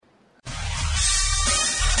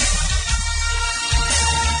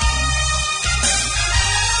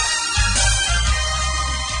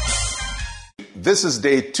This is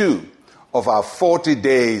day 2 of our 40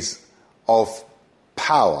 days of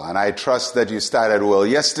power. And I trust that you started well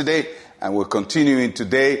yesterday and we're continuing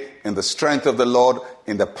today in the strength of the Lord,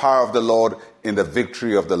 in the power of the Lord, in the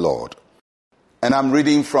victory of the Lord. And I'm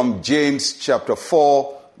reading from James chapter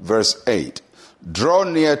 4, verse 8. Draw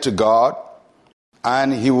near to God,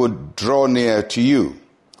 and he would draw near to you.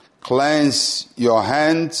 Cleanse your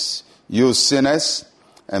hands, you sinners,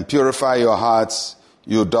 and purify your hearts,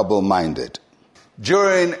 you double-minded.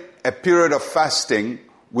 During a period of fasting,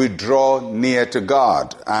 we draw near to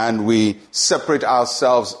God and we separate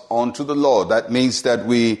ourselves unto the Lord. That means that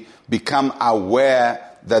we become aware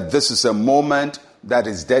that this is a moment that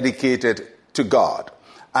is dedicated to God.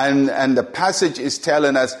 And the passage is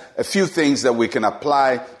telling us a few things that we can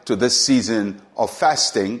apply to this season of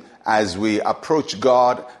fasting as we approach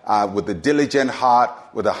God with a diligent heart,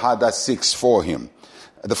 with a heart that seeks for Him.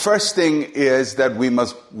 The first thing is that we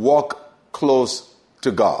must walk close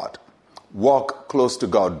to God. Walk close to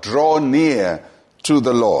God. Draw near to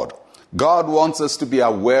the Lord. God wants us to be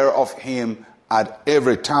aware of Him at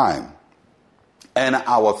every time. And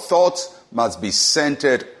our thoughts must be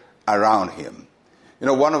centered around Him. You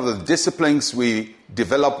know, one of the disciplines we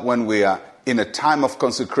develop when we are in a time of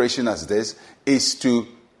consecration as this is to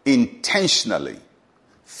intentionally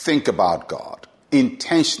think about God.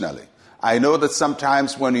 Intentionally. I know that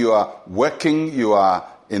sometimes when you are working, you are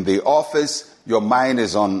in the office, your mind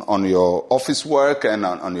is on your office work and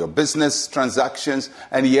on your business transactions.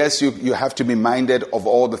 And yes, you have to be minded of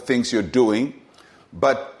all the things you're doing,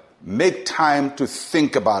 but make time to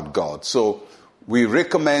think about God. So we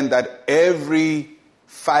recommend that every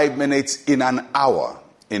 5 minutes in an hour,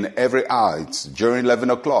 in every hour, it's during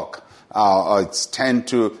 11 o'clock, or it's 10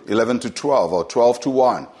 to 11 to 12, or 12 to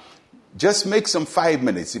 1. Just make some 5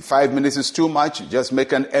 minutes. If 5 minutes is too much, just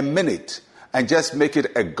make a minute. And just make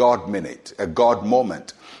it a God minute, a God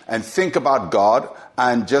moment. And think about God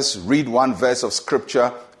and just read one verse of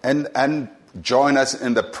scripture and join us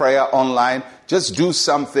in the prayer online. Just do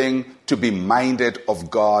something to be minded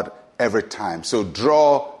of God every time. So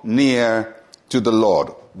draw near to the Lord.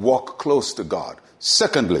 Walk close to God.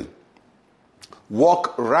 Secondly,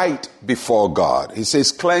 walk right before God. He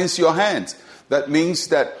says, cleanse your hands. That means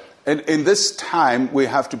that in this time, we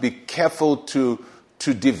have to be careful to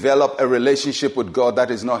develop a relationship with God that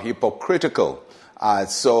is not hypocritical.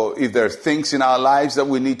 So if there are things in our lives that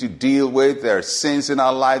we need to deal with, there are sins in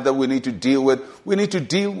our life that we need to deal with, we need to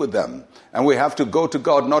deal with them. And we have to go to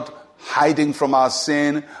God, not hiding from our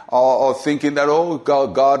sin or thinking that, oh,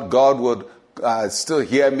 God would still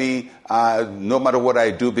hear me no matter what I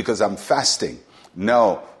do because I'm fasting.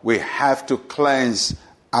 No, we have to cleanse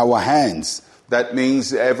our hands. That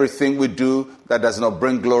means everything we do that does not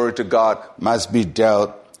bring glory to God must be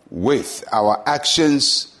dealt with. Our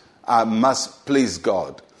actions must please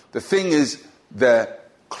God. The thing is, the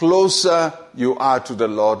closer you are to the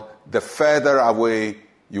Lord, the further away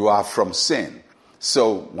you are from sin.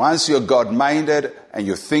 So once you're God-minded and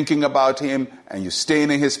you're thinking about Him and you're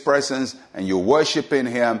staying in His presence and you're worshiping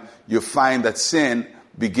Him, you find that sin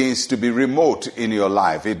begins to be remote in your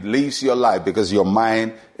life. It leaves your life because your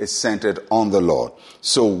mind is centered on the Lord.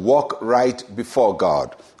 So walk right before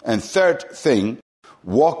God. And third thing,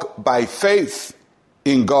 walk by faith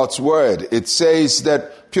in God's word. It says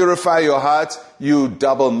that purify your hearts, you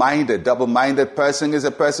double-minded. Double-minded person is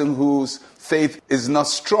a person whose faith is not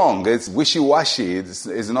strong. It's wishy-washy.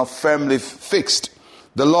 It's not firmly fixed.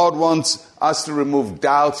 The Lord wants us to remove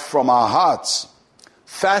doubts from our hearts.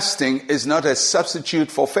 Fasting is not a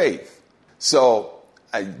substitute for faith. So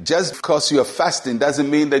just because you're fasting doesn't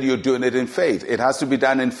mean that you're doing it in faith. It has to be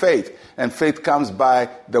done in faith. And faith comes by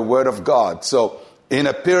the word of God. So in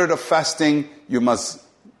a period of fasting, you must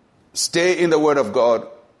stay in the word of God,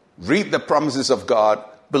 read the promises of God,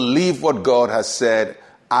 believe what God has said,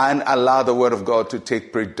 and allow the word of God to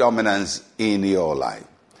take predominance in your life.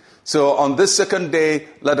 So on this second day,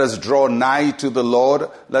 let us draw nigh to the Lord.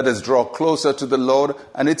 Let us draw closer to the Lord.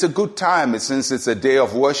 And it's a good time, since it's a day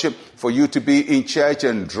of worship, for you to be in church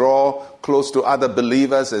and draw close to other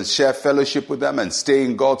believers and share fellowship with them and stay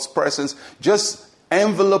in God's presence. Just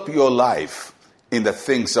envelope your life in the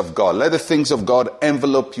things of God. Let the things of God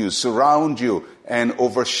envelope you, surround you, and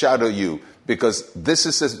overshadow you, because this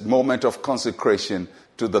is a moment of consecration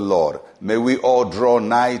to the Lord. May we all draw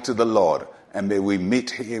nigh to the Lord. And may we meet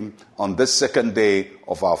Him on this second day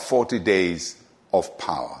of our 40 days of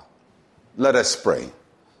power. Let us pray.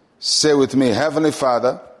 Say with me, Heavenly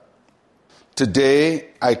Father, today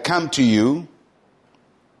I come to you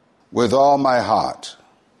with all my heart.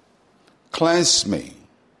 Cleanse me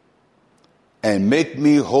and make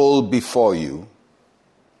me whole before you.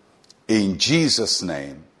 In Jesus'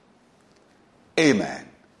 name, amen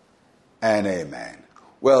and amen.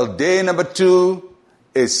 Well, day number 2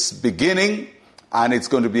 is beginning, and it's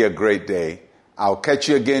going to be a great day. I'll catch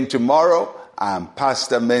you again tomorrow. I'm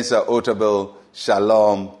Pastor Mensa Otabil.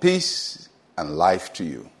 Shalom, peace, and life to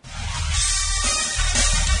you.